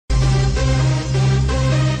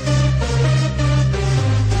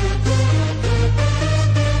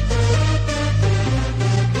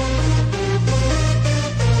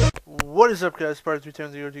What is up, guys? Part of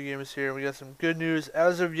 310 Gamers here. We got some good news.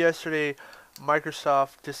 As of yesterday,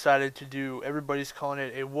 Microsoft decided to do, everybody's calling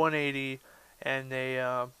it a 180, and they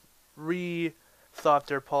rethought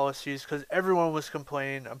their policies because everyone was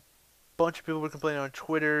complaining. A bunch of people were complaining on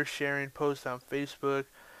Twitter, sharing posts on Facebook,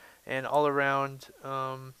 and all around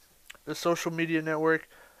the social media network.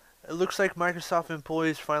 It looks like Microsoft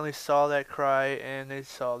employees finally saw that cry, and they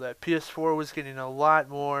saw that PS4 was getting a lot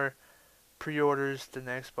more pre-orders than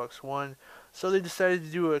the Xbox One, so they decided to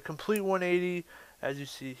do a complete 180, as you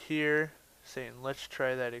see here, saying let's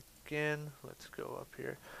try that again. Let's go up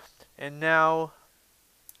here, and now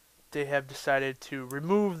they have decided to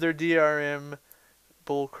remove their DRM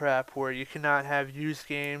bullcrap, where you cannot have used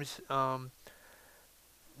games, no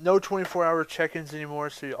 24-hour check-ins anymore.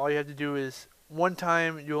 So all you have to do is one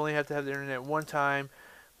time. You only have to have the internet one time,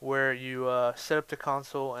 where you set up the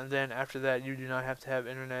console, and then after that you do not have to have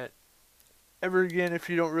internet ever again if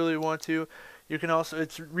you don't really want to. You can also,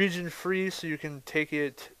 it's region free, so you can take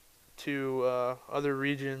it to other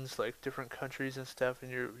regions like different countries and stuff,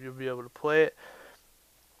 and you'll be able to play it.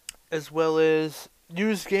 As well as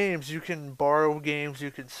use games, you can borrow games,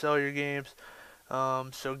 you can sell your games.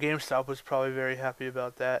 So GameStop was probably very happy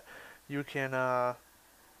about that. You can,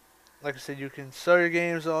 like I said, you can sell your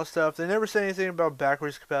games, all stuff. They never said anything about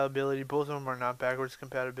backwards compatibility. Both of them are not backwards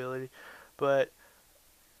compatibility, but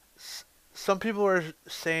some people are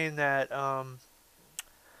saying that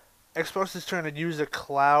Xbox is trying to use the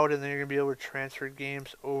cloud, and then you're going to be able to transfer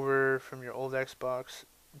games over from your old Xbox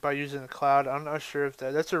by using the cloud. I'm not sure if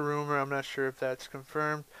that's a rumor. I'm not sure if that's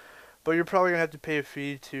confirmed, but you're probably going to have to pay a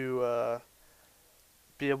fee to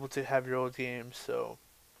be able to have your old games. So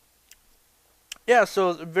yeah,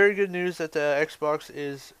 so very good news that the Xbox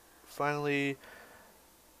is finally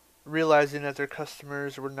realizing that their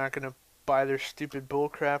customers were not going to buy their stupid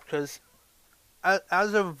bullcrap, because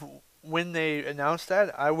as of when they announced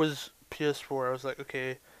that, I was PS4. I was like,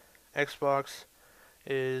 okay, Xbox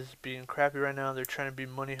is being crappy right now. They're trying to be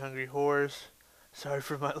money hungry whores. Sorry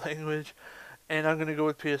for my language. And I'm gonna go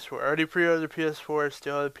with PS4. I already pre-ordered the PS4. I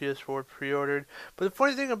still have the PS4 pre-ordered. But the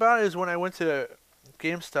funny thing about it is, when I went to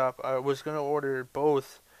GameStop, I was gonna order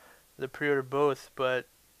both, pre-order both, but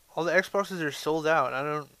all the Xboxes are sold out. I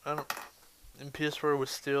don't. And PS4 was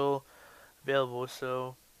still available,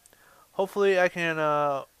 so hopefully I can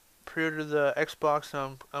pre-order the Xbox.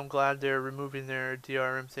 I'm glad they're removing their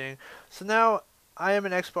DRM thing. So now I am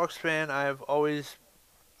an Xbox fan.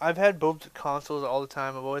 I've had both consoles all the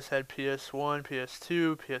time. I've always had PS1,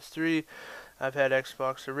 PS2, PS3. I've had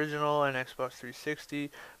Xbox Original and Xbox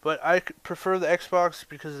 360, but I prefer the Xbox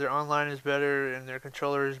because their online is better and their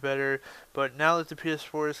controller is better. But now that the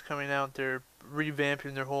PS4 is coming out, they're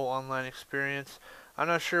revamping their whole online experience. I'm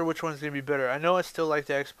not sure which one's going to be better. I know I still like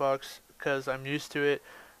the Xbox because I'm used to it.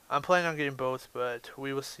 I'm planning on getting both, but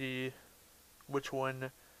we will see which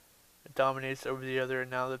one dominates over the other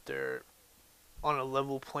now that they're on a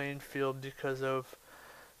level playing field because of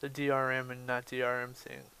the DRM and not DRM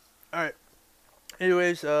thing. Alright.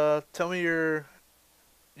 Anyways, tell me your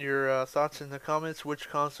thoughts in the comments, which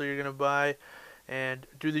console you're going to buy, and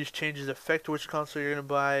do these changes affect which console you're going to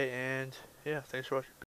buy, and yeah, thanks for watching.